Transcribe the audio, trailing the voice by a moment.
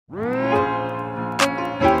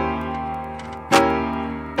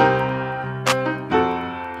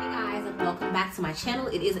my channel.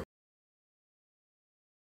 It is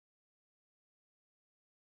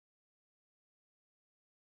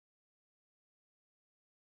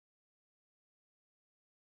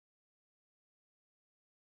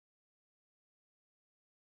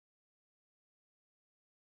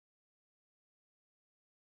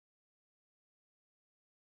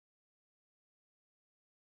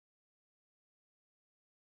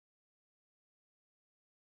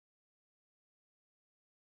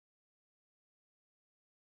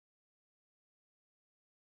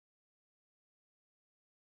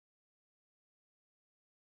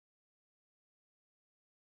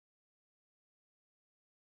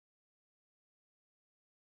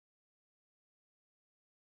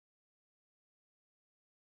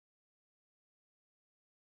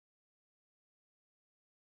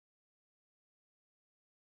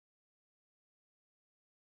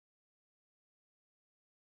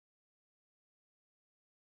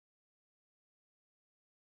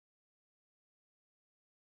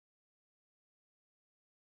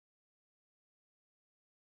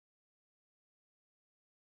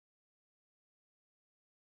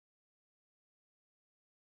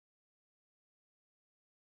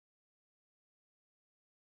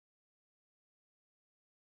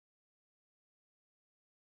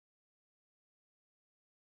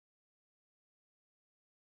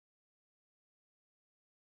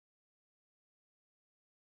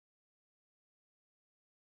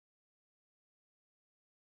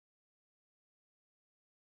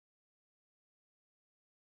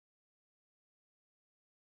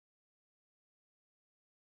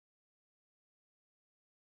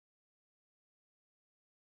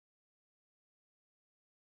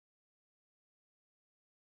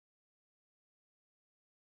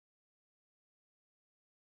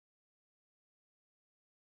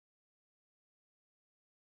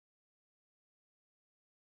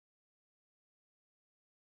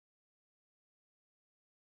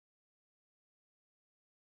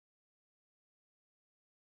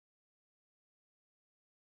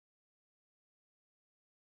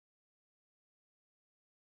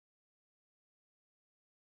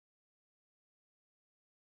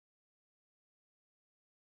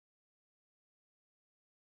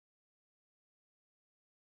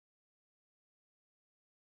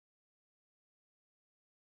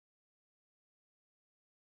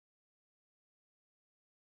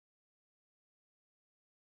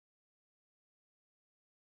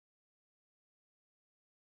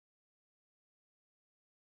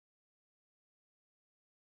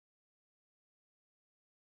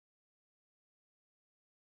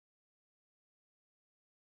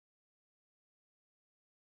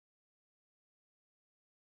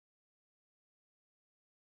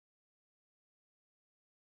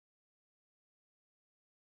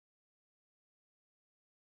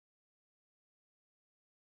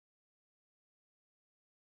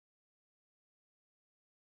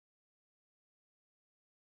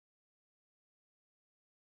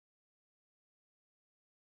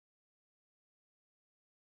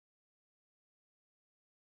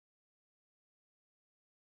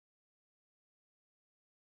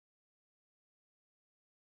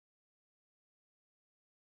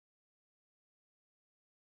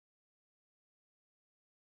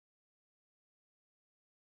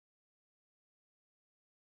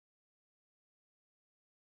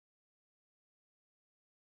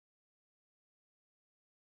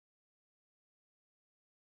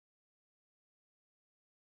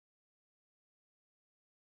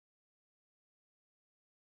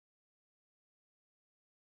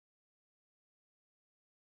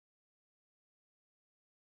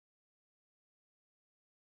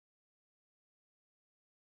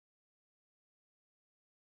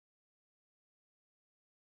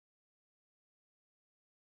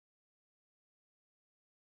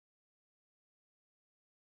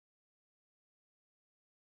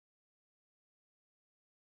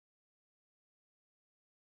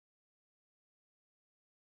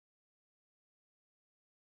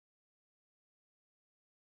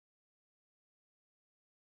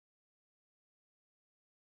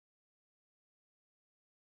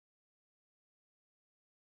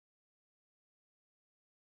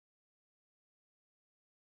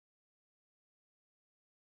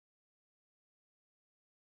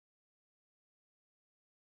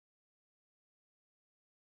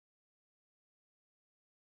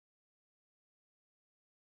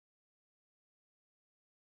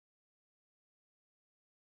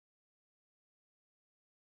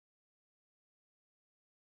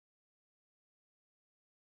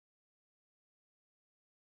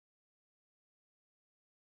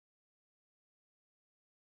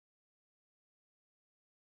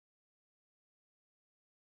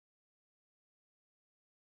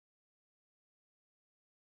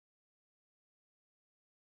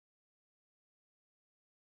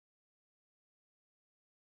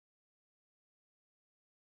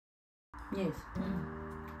Yes.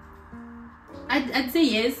 I'd say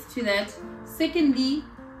yes to that. Secondly,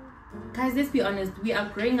 guys, let's be honest, we are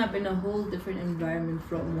growing up in a whole different environment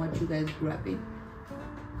from what you guys grew up in.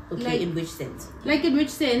 Okay, like, in which sense? Like in which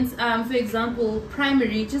sense? For example,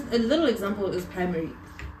 primary, just a little example is primary.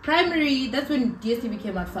 Primary, that's when DSTV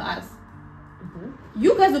came out for us.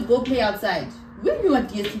 You guys would go play outside. We knew what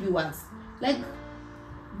DSTV was. Like,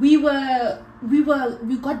 we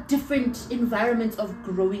got different environments of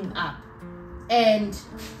growing up. And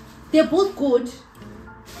they're both good,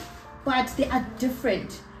 but they are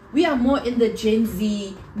different. We are more in the Gen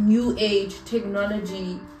Z, new age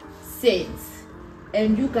technology sense.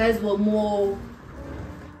 And you guys were more,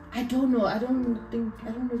 I don't know if you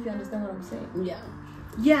understand what I'm saying.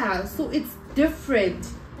 Yeah, so it's different.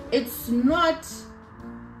 It's not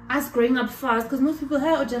us growing up fast, because most people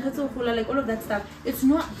have like all of that stuff. It's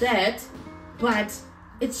not that, but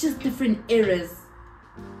it's just different eras.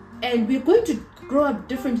 And we're going to grow up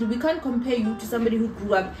differently. We can't compare you to somebody who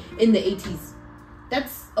grew up in the 80s.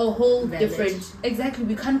 That's a whole different. Exactly,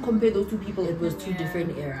 we can't compare those two people. It was two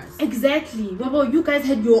different eras. Exactly. Well, you guys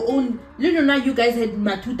had your own. Now you guys had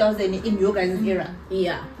my 2000 in your guys' era.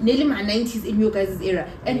 Yeah. Nearly my 90s in your guys' era,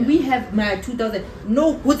 and we have my 2000.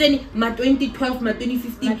 No, what's any my 2012, my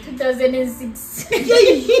 2015, my 2006.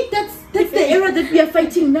 that's the era that we are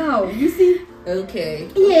fighting now. You see? Okay.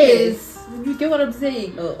 Yes. You get what I'm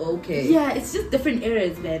saying? Oh, okay. Yeah, it's just different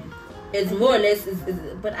eras, man. It's more or less,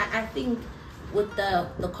 but I think with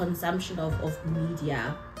the consumption of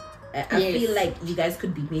media, I feel like you guys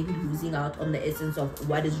could be maybe losing out on the essence of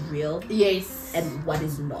what is real, yes, and what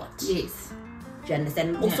is not. Yes. Do you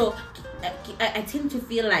understand? Yeah. Also, I tend to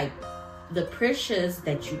feel like the pressures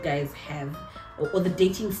that you guys have, or the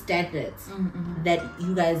dating standards that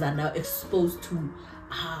you guys are now exposed to,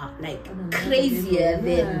 are like crazier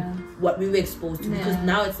than what we were exposed to. Because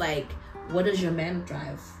now it's like, what does your man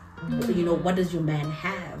drive? You know, what does your man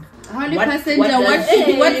have? How many passenger?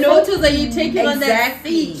 What photos are you taking on that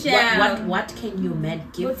seat? What can your man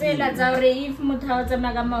give you? Those type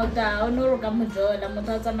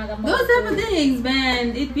of things,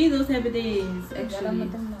 man. It be those type of things,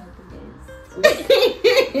 actually.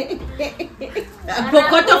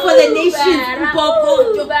 Pokoto for the nation.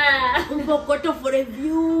 Pokoto for the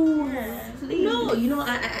views. No, you know,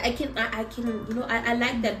 I can, you know, I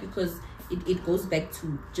like that because it goes back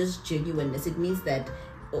to just genuineness. It means that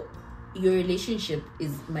your relationship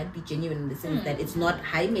might be genuine in the sense that it's not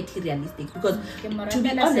high materialistic. Because to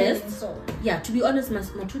be honest, my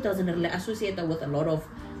 2000 I associate that with a lot of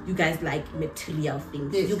you guys like material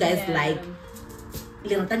things. Yes. You guys like.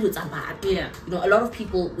 You know, a lot of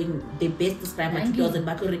people when they best describe my 2000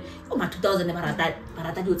 my 2000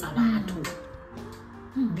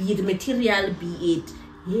 be it material, be it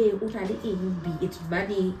be it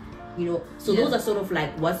money, you know. So those are sort of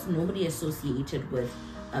like what's normally associated with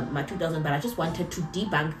my 2000. But I just wanted to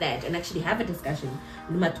debunk that and actually have a discussion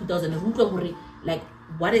in my 2000 like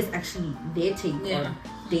what is actually their take on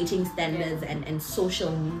dating standards and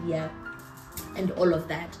social media and all of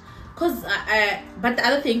that. Because but the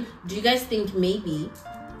other thing, do you guys think maybe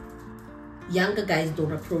younger guys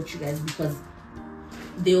don't approach you guys because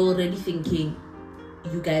they're already thinking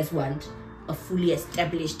you guys want a fully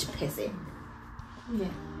established person? Yeah.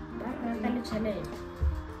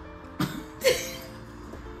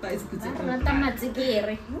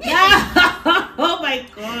 Oh my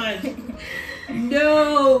god.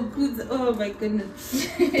 No, Kuzo. Oh my goodness.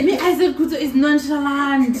 Me, I said Kuzo is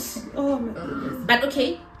nonchalant. Oh my goodness. But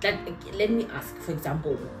okay, let me ask, for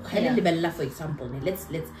example, Helen Libella, for example, let's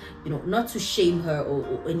you know, not to shame her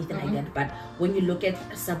or anything like that, but when you look at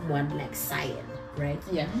someone like Cyan, right?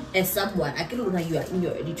 Yeah. As someone, I can know you are in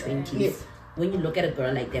your early 20s. Yes. When you look at a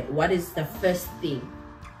girl like that, what is the first thing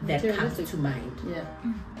that comes to mind? Yeah.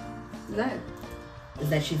 Is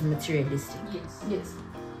that she's materialistic? Yes. Yes.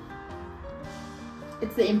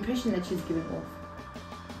 It's the impression that she's giving off.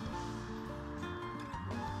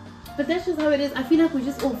 But that's just how it is. I feel like we're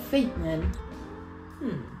just all fake, man.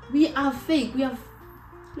 We are fake. We are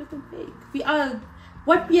flipping fake. We are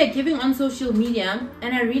what we are giving on social media.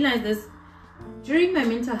 And I realized this during my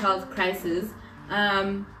mental health crisis.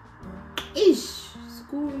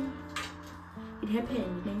 School. It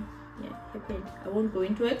happened, you know. Yeah, it happened. I won't go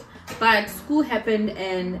into it. But school happened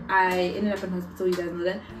and I ended up in hospital, you guys know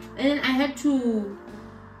that. And then I had to,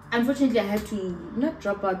 unfortunately I had to not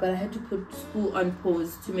drop out, but I had to put school on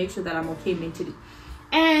pause to make sure that I'm okay mentally.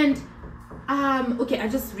 And okay, I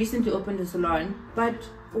just recently opened a salon, but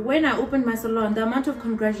when I opened my salon, the amount of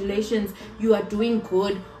congratulations, you are doing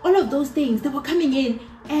good, all of those things, they were coming in.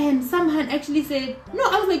 And someone actually said, no,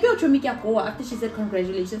 I was like, yo, Chomi, after she said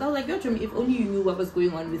congratulations, I was like, yo, Chomi, if only you knew what was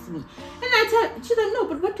going on with me. And she's like, no,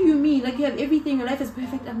 but what do you mean? Like, you have everything, your life is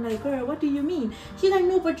perfect. I'm like, girl, what do you mean? She's like,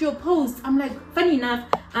 no, but your posts. I'm like, funny enough,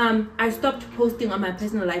 I stopped posting on my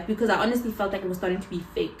personal life because I honestly felt like it was starting to be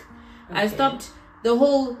fake. Okay. I stopped the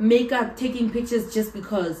whole makeup, taking pictures just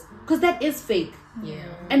because that is fake. Yeah.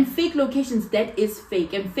 And fake locations, that is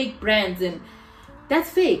fake. And fake brands, and that's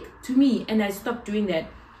fake to me. And I stopped doing that.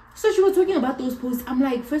 So she was talking about those posts. I'm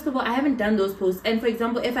like, first of all, I haven't done those posts. And for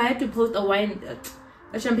example, if I had to post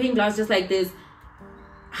a champagne glass just like this,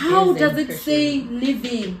 how does it say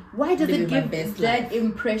living? Why does it give that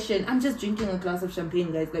impression? I'm just drinking a glass of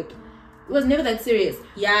champagne, guys. Like, it was never that serious.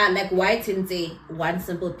 Yeah, like why didn't say one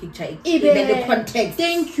simple picture? Even the context.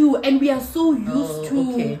 Thank you. And we are so used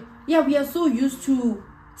to we are so used to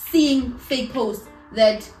seeing fake posts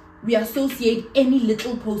that we associate any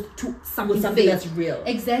little post to something fake. That's real.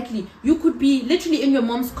 Exactly. You could be literally in your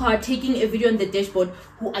mom's car taking a video on the dashboard.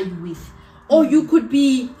 Who are you with? Or you could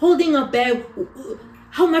be holding a bag.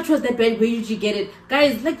 How much was that bag? Where did you get it?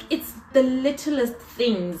 Guys, like, it's the littlest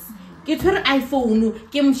things. Get her iPhone.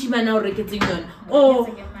 Or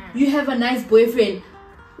you have a nice boyfriend.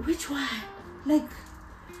 Which one? Like,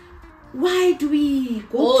 why do we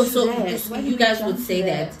go to that? You guys would say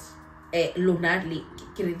that Lunarly,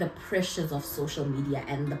 the pressures of social media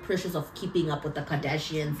and the pressures of keeping up with the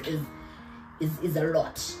Kardashians is a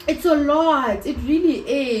lot. It's a lot. It really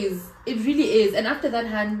is. It really is. And after that,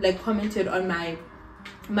 Han commented on my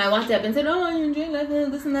WhatsApp and said, oh, you're enjoying life,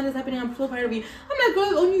 this and that is happening, I'm so proud of you. I'm like,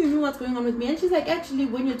 girl, only you knew what's going on with me. And she's like, actually,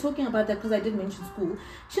 when you're talking about that, because I did mention school,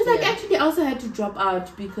 she's like, actually, I also had to drop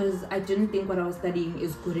out because I didn't think what I was studying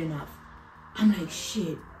is good enough. I'm like,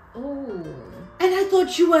 shit. Oh. And I thought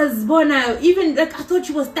she was born out. Even I thought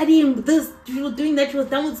she was studying this, she was doing that, she was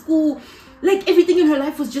done with school. Like, everything in her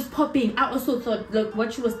life was just popping. I also thought,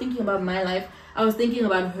 what she was thinking about my life, I was thinking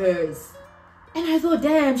about hers. And I thought,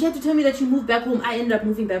 damn, she had to tell me that she moved back home. I ended up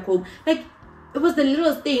moving back home. Like, it was the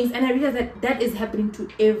littlest things. And I realized that is happening to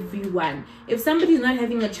everyone. If somebody's not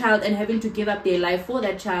having a child and having to give up their life for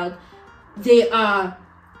that child, they are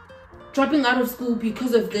dropping out of school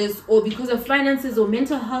because of this, or because of finances, or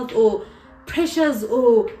mental health, or pressures,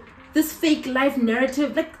 or this fake life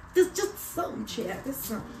narrative. Like, there's just so much here. There's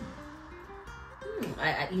so.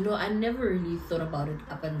 I never really thought about it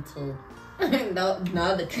up until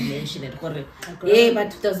now that you mention it. Yeah,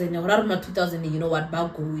 but 2000, you know what, and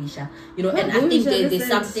I think there's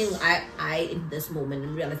something I in this moment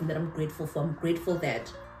and realizing that I'm grateful for. I'm grateful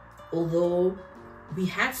that although we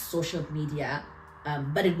had social media,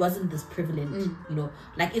 but it wasn't this prevalent,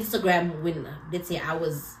 like Instagram. When let's say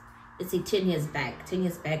 10 years back,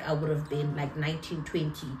 I would have been like 19,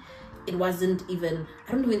 20. It wasn't even,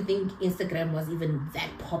 I don't even think Instagram was even that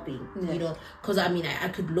popping, because I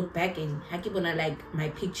could look back and when I like my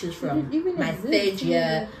pictures from my third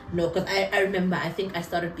year, because I remember, I think I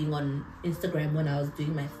started being on Instagram when I was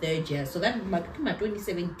doing my third year, so that my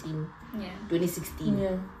 2017, 2016.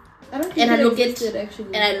 Yeah. I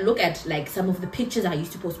look at like some of the pictures I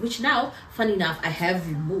used to post, which now, funny enough, I have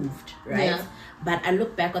removed, right? Yeah. But I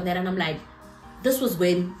look back on that and I'm like, this was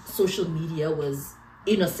when social media was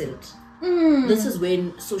innocent. This is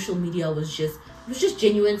when social media was just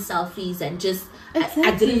genuine selfies and just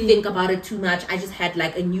I didn't think about it too much. I just had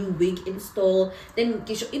like a new wig install. Then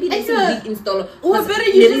maybe there's a wig install. Oh, better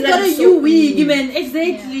you just got a new wig, man.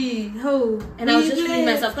 Exactly. Yeah. Oh, and I was just feeling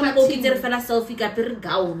myself. I'm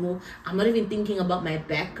not even thinking about my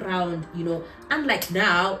background, Unlike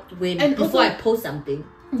now, before I post something,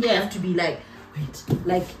 I have to be like, wait,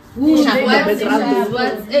 like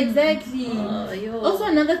exactly. Also,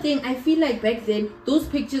 another thing, I feel like back then those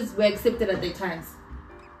pictures were accepted at their times.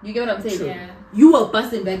 You get what I'm saying? True. Yeah. You were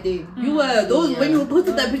busting back then. You were when you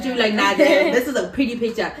posted that picture, you're like, nah, damn, this is a pretty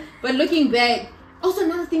picture. But looking back, also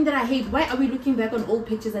another thing that I hate, why are we looking back on old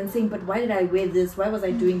pictures and saying, but why did I wear this? Why was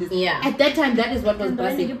I doing this? Yeah. At that time, that is what was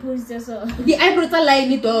busting. You post the eyebrows are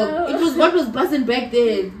lying it off. It was what was busting back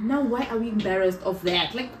then. Now, why are we embarrassed of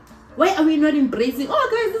that? Like, why are we not embracing, oh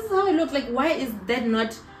guys, this is how I look? Like, why is that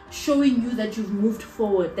not showing you that you've moved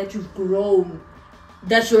forward, that you've grown,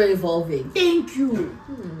 that you're evolving? Thank you.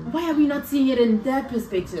 Why are we not seeing it in that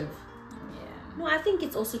perspective? Yeah. No, I think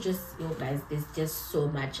it's also just, guys, there's just so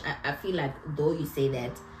much. I feel like, though you say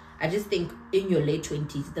that, I just think in your late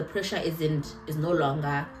 20s, the pressure is no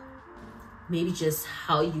longer maybe just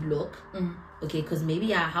how you look. Okay, because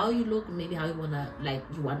maybe how you look, maybe how you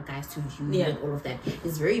want guys to view you and all of that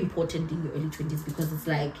is very important in your early 20s, because it's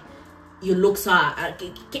like your looks are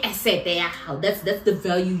asset there. How that's the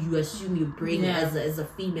value you assume you bring as a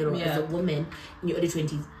female or as a woman in your early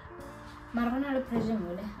 20s.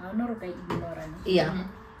 Yeah.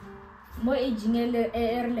 More aging early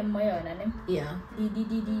Yeah.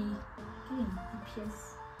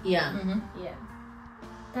 Yeah. Yeah.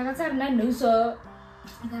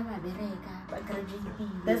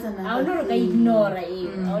 That's another ignore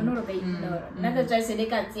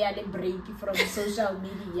break from social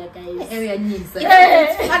media, guys.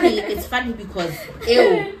 It's funny because I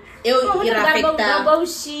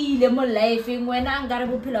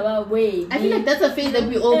feel like that's a phase that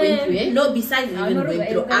we all went through, eh? No, besides even going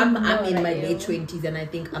through, I'm in my late 20s and I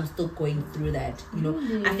think I'm still going through that. You know,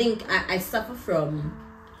 I think I suffer from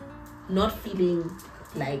not feeling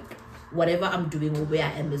like whatever I'm doing or where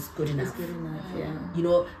I am is good enough. Yeah. You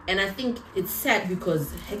know, and I think it's sad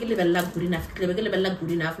because good enough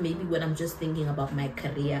maybe when I'm just thinking about my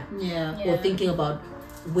career. Or thinking about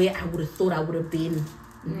where I would have thought I would have been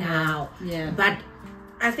now. But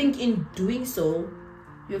I think in doing so,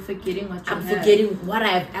 you're forgetting what I'm forgetting what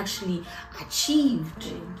I've actually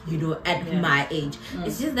achieved, you know, at my age.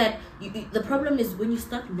 It's just that the problem is when you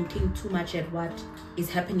start looking too much at what is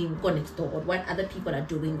happening next door or what other people are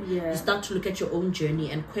doing, you start to look at your own journey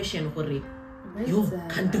and question, you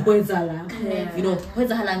can't do it. You know,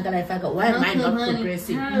 why am I not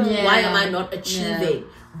progressing? Why am I not achieving?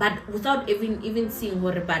 But without even seeing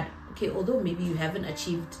but okay, although maybe you haven't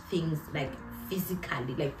achieved things like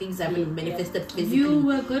physically, like things haven't manifested physically. You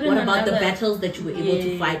were good. What about the battles that you were able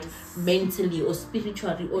to fight mentally or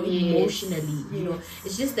spiritually or emotionally? You know,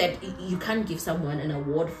 it's just that you can't give someone an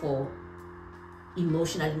award for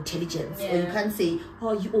emotional intelligence, or you can't say,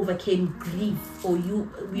 oh, you overcame grief, or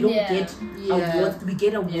we don't get awards. We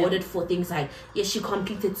get awarded for things like, she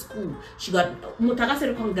completed school, she got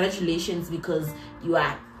congratulations because you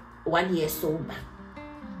are 1 year sober.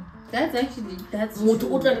 That's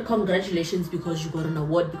congratulations because you got an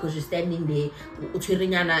award, because you're standing there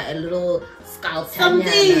a little scout something,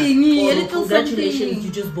 a little congratulations something.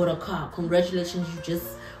 You just bought a car, congratulations you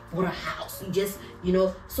just bought a house, you just, you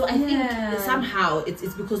know. So I think somehow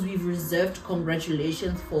it's because we've reserved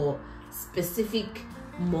congratulations for specific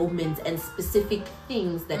moments and specific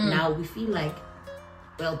things that now we feel like,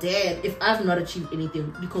 well, damn, if I've not achieved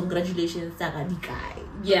anything, the congratulations are the guy.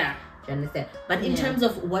 Yeah. Do you understand? But in terms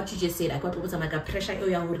of what you just said, I got like a pressure. I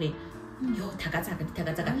don't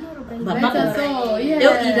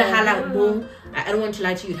want to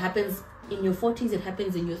lie to you. It happens in your 40s, it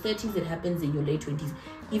happens in your 30s, it happens in your late 20s.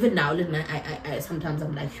 Even now, I sometimes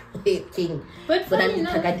I'm like, king. But funny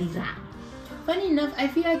enough, I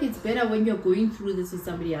feel like it's better when you're going through this with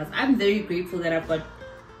somebody else. I'm very grateful that I've got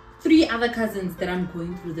 3 other cousins that I'm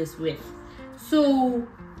going through this with. So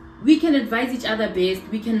we can advise each other best.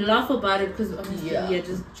 We can laugh about it because obviously we are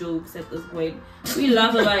just jokes at this point. We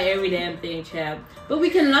laugh about every damn thing, chap. But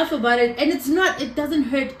we can laugh about it, and it doesn't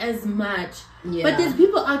hurt as much. But there's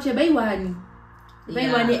people out here,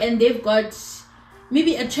 and they've got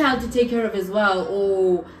maybe a child to take care of as well,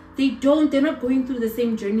 or they're not going through the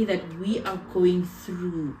same journey that we are going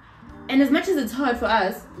through. And as much as it's hard for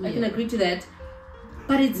us, I can agree to that.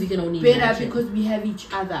 But it's we can only better imagine. because we have each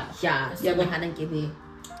other.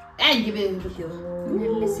 And give it exactly.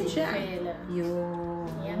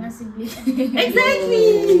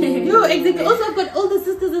 Exactly. Also, I've got older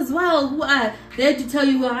sisters as well who are there to tell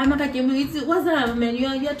you, what's up, man?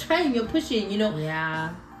 You're trying, you're pushing, you know.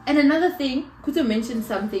 And another thing, Kuto mentioned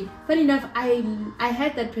something. Funny enough, I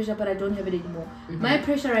had that pressure, but I don't have it anymore. My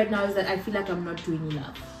pressure right now is that I feel like I'm not doing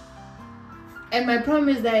enough. And my problem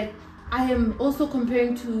is that I am also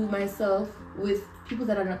comparing to myself with people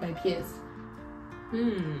that are not my peers.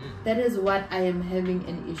 That is what I am having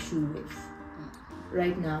an issue with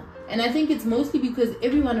right now. And I think it's mostly because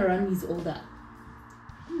everyone around me is older.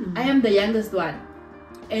 I am the youngest one.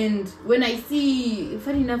 And when I see,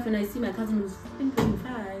 funny enough, when I see my cousin who's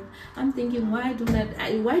 25, I'm thinking, why don't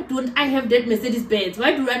I have that Mercedes Benz?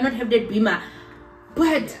 Why do I not have that Beamer?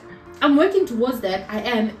 But I'm working towards that. I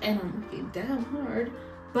am, and I'm working damn hard.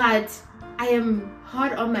 But I am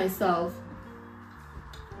hard on myself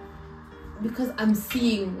because I'm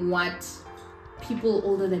seeing what people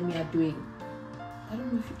older than me are doing. I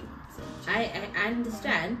don't know if you get what I'm saying. I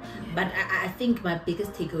understand, but I think my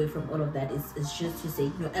biggest takeaway from all of that is just to say,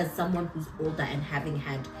 you know, as someone who's older and having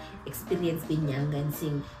had experience being younger and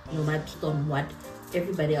seeing, you know, my peak on what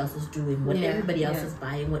everybody else is doing, what everybody else is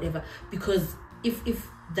buying, whatever. Because if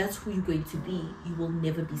that's who you're going to be, you will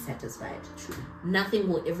never be satisfied. True. Nothing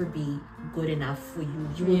will ever be good enough for you.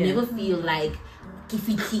 You will never feel like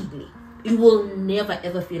kifitili. you will never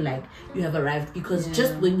ever feel like you have arrived, because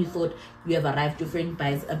just when you thought you have arrived, your friend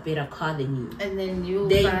buys a better car than you, and then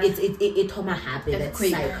it's a habit, that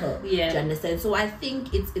cycle. Do you understand? So I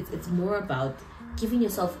think it's more about giving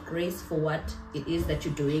yourself grace for what it is that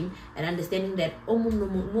you're doing, and understanding that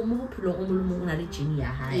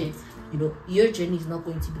you know, your journey is not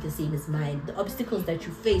going to be the same as mine. The obstacles that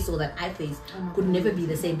you face or that I face could never be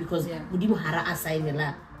the same, because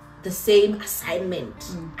the same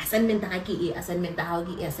assignment,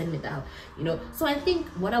 you know. So I think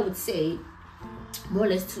what I would say more or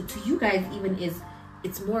less to you guys even is,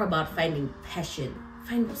 it's more about finding passion.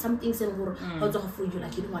 Find something for you,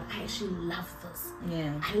 like, you know what, I actually love this.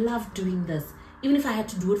 I love doing this. Even if I had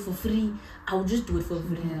to do it for free, I would just do it for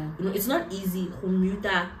free. You know, it's not easy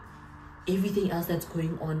everything else that's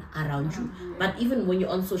going on around you. But even when you're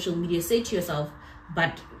on social media, say to yourself,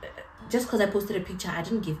 but just because I posted a picture, I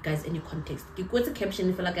didn't give guys any context. You go to caption,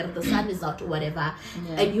 if like the sun is out or whatever,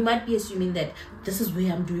 and you might be assuming that this is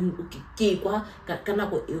where I'm doing okay. But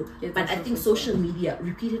I think social media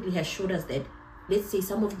repeatedly has showed us that, let's say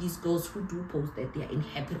some of these girls who do post that they are in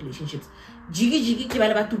happy relationships,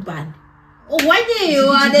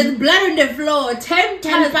 why there's blood on the floor, 10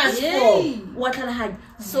 past 4. What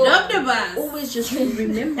so always just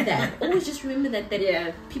remember that. Always just remember that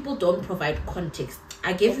people don't provide context.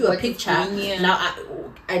 I gave you a picture. Now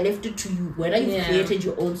I left it to you. Whether you've created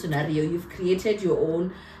your own scenario, you've created your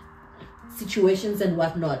own situations and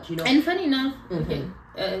whatnot, you know. And funny enough, okay.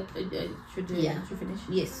 Should you finish?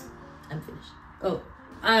 Yes, I'm finished. Oh,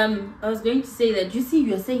 I was going to say that, you see,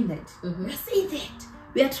 you're saying that. You're saying that.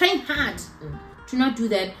 We are trying hard to not do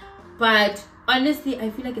that. But honestly, I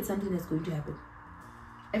feel like it's something that's going to happen.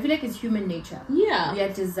 I feel like it's human nature. Yeah. We are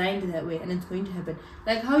designed that way, and it's going to happen.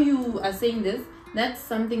 Like how you are saying this, that's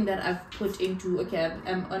something that I've put into, okay,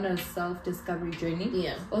 I'm on a self-discovery journey.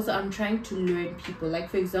 Yeah. Also, I'm trying to learn people. Like,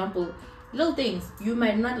 for example, little things. You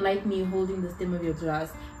might not like me holding the stem of your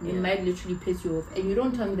glass. It might literally piss you off. And you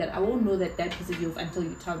don't tell me that. I won't know that pisses you off until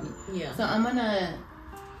you tell me. Yeah. So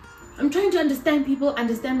I'm trying to understand people,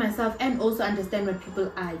 understand myself, and also understand what people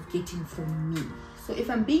are getting from me. So if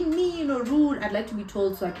I'm being mean or rude, I'd like to be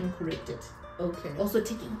told so I can correct it. Okay. Also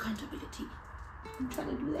taking accountability. I'm trying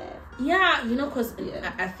to do that. Yeah, you know, because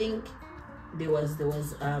I think there was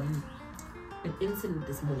an incident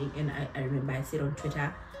this morning, and I remember I said on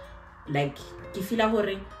Twitter, like, Kifila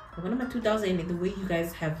Hore, one of my 2000, and the way you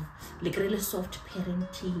guys have like really soft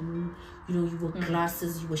parenting, you know, you were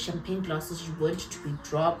glasses, you were champagne glasses, you weren't to be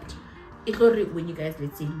dropped. When you guys,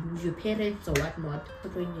 let's say, lose your parents or whatnot,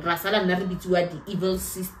 the evil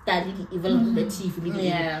sister, the evil relative,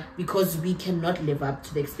 because we cannot live up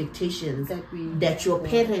to the expectations that your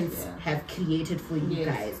parents have created for you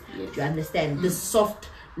guys. Do you understand? This soft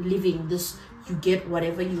living, this, you get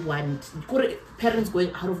whatever you want. Parents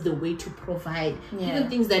going out of the way to provide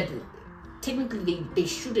even things that technically they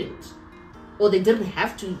shouldn't, or they didn't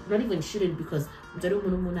have to, not even shouldn't, because the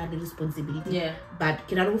responsibility. But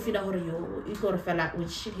can I feel that when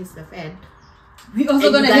shit hits the fan, we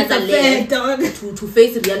also gonna hit the fan, dog. To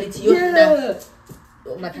face reality.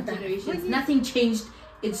 Nothing changed.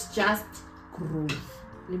 It's just growth.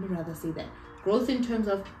 Let me rather say that. Growth in terms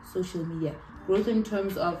of social media, growth in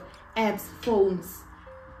terms of apps, phones,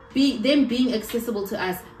 them being accessible to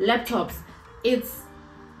us, laptops. It's,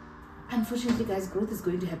 unfortunately, guys, growth is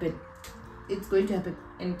going to happen. It's going to happen,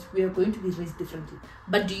 and we are going to be raised differently.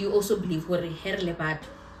 But do you also believe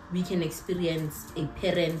we can experience a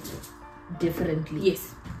parent differently?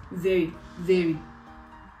 Yes, very, very.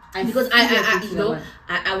 Because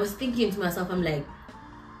I was thinking to myself, I'm like,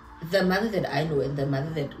 the mother that I know and the mother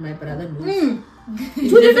that my brother knows,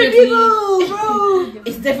 two different people, bro.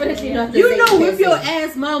 It's definitely not the same. You know, with your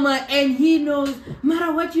ass mama, and he knows,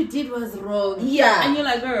 matter what you did was wrong. Yeah, and you're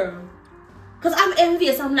like, girl. Because I'm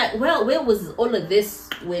envious. I'm like, well, where was all of this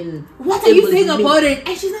when... What are you saying about it?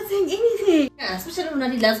 And she's not saying anything. Yeah, especially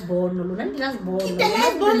when the last born. The last born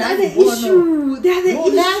are the issue. They are the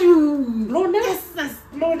issue.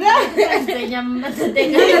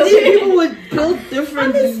 People would build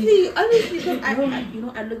differently. Honestly, because I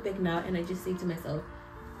look back now and I just say to myself,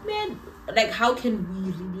 man, like, how can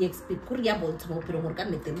we really expect but their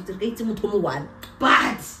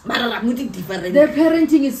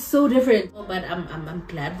parenting is so different. But I'm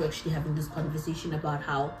glad we're actually having this conversation about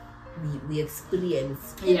how we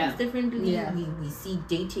experience things differently. We see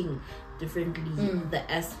dating differently,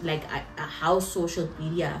 how social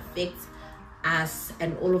media affects us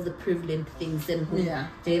and all of the prevalent things and we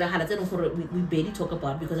barely talk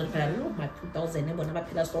about, because I don't know my 2000 and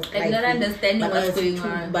not understanding what's going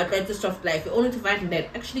on, but that's the soft life, only to find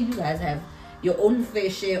that actually you guys have your own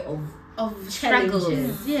fair share of struggles.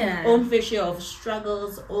 challenges, Yeah. own fair share of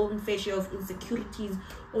struggles, own fair share of insecurities,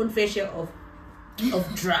 own fair share of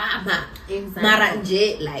drama. Exactly. Mara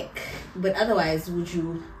nje, like, but otherwise,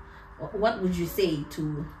 what would you say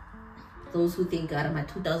to those who think my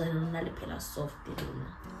 2000 soft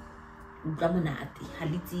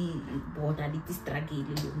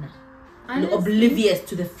oblivious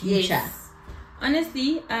to the future? Yes.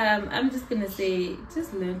 Honestly, I'm just gonna say,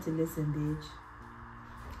 just learn to listen, bitch.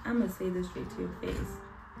 I'm gonna say this straight to your face.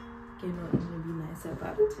 Okay, no, I'm gonna be nice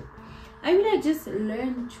about it. I mean, I just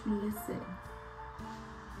learn to listen.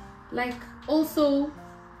 Like, also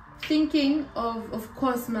thinking of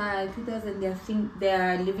course, my 2000, they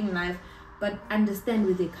are living life, but understand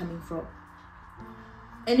where they're coming from.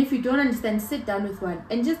 And if you don't understand, sit down with one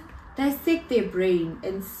and just dissect their brain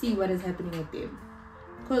and see what is happening with them.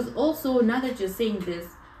 Because also, now that you're saying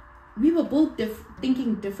this, we were both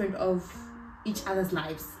thinking different of each other's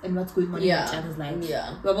lives and what's going on in each other's lives.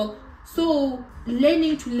 Yeah. So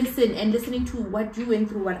learning to listen and listening to what you went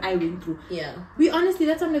through, what I went through. Yeah. We honestly,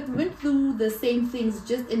 that's I'm like, we went through the same things,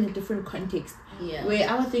 just in a different context. Yeah. Where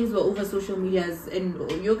our things were over social medias and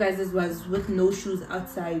your guys' was with no shoes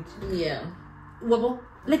outside. Yeah.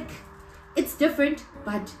 Like, it's different,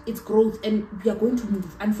 but it's growth, and we are going to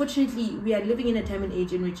move. Unfortunately, we are living in a time and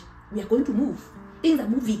age in which we are going to move. Things are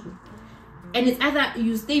moving, and it's either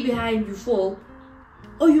you stay behind, you fall,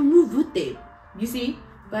 or you move with them. You see?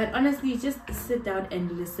 But honestly, just sit down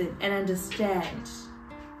and listen and understand.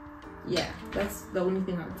 Yeah, that's the only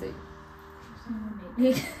thing I would say.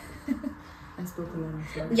 I spoke a lot. I'm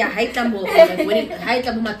sorry. Yeah, high tambo. High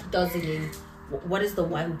tambo ma 2000. What is the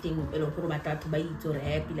one thing for my dad to buy it or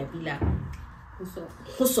pila?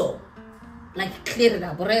 Huso. Like clear it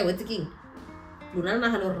up. Right? What's the king? Luna na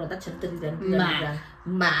halo rota chapter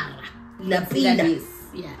Mara. La pila.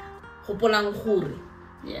 Yeah. Hopolang huri.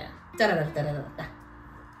 Yeah. Tarara.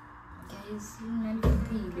 Guys,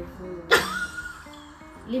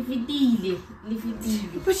 Lifidile.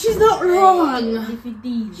 But she's not wrong.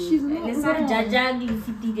 Lifidile. She's not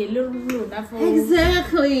wrong.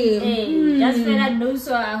 Exactly. Just when I know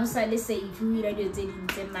so I was say if you radio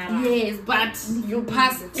Yes, but you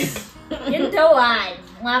passed. You know why?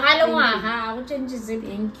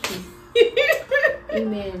 Thank you.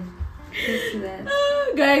 Amen.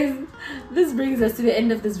 Guys, this brings us to the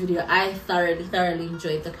end of this video. I thoroughly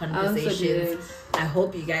enjoyed the conversation. I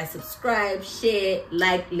hope you guys subscribe, share,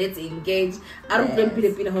 like, let's engage. I don't know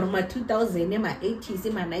my 2000, my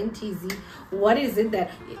 80s, my 90s. What is it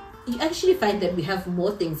that you actually find that we have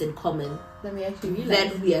more things in common than we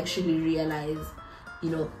actually realize? You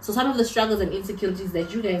know, so some of the struggles and insecurities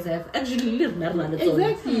that you guys have actually lived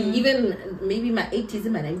exactly. Even maybe my 80s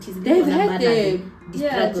and my 90s, they've had them.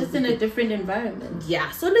 Yeah, just in a different environment. Yeah,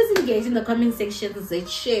 so let's engage in the comment sections. Let's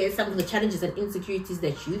share some of the challenges and insecurities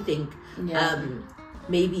that you think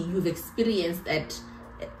maybe you've experienced at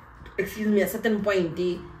a certain point,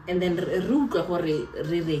 and then But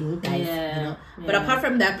apart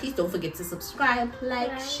from that, please don't forget to subscribe,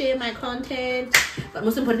 like, share my content. But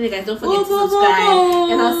most importantly, guys, don't forget to subscribe.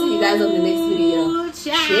 And I'll see you guys on the next video.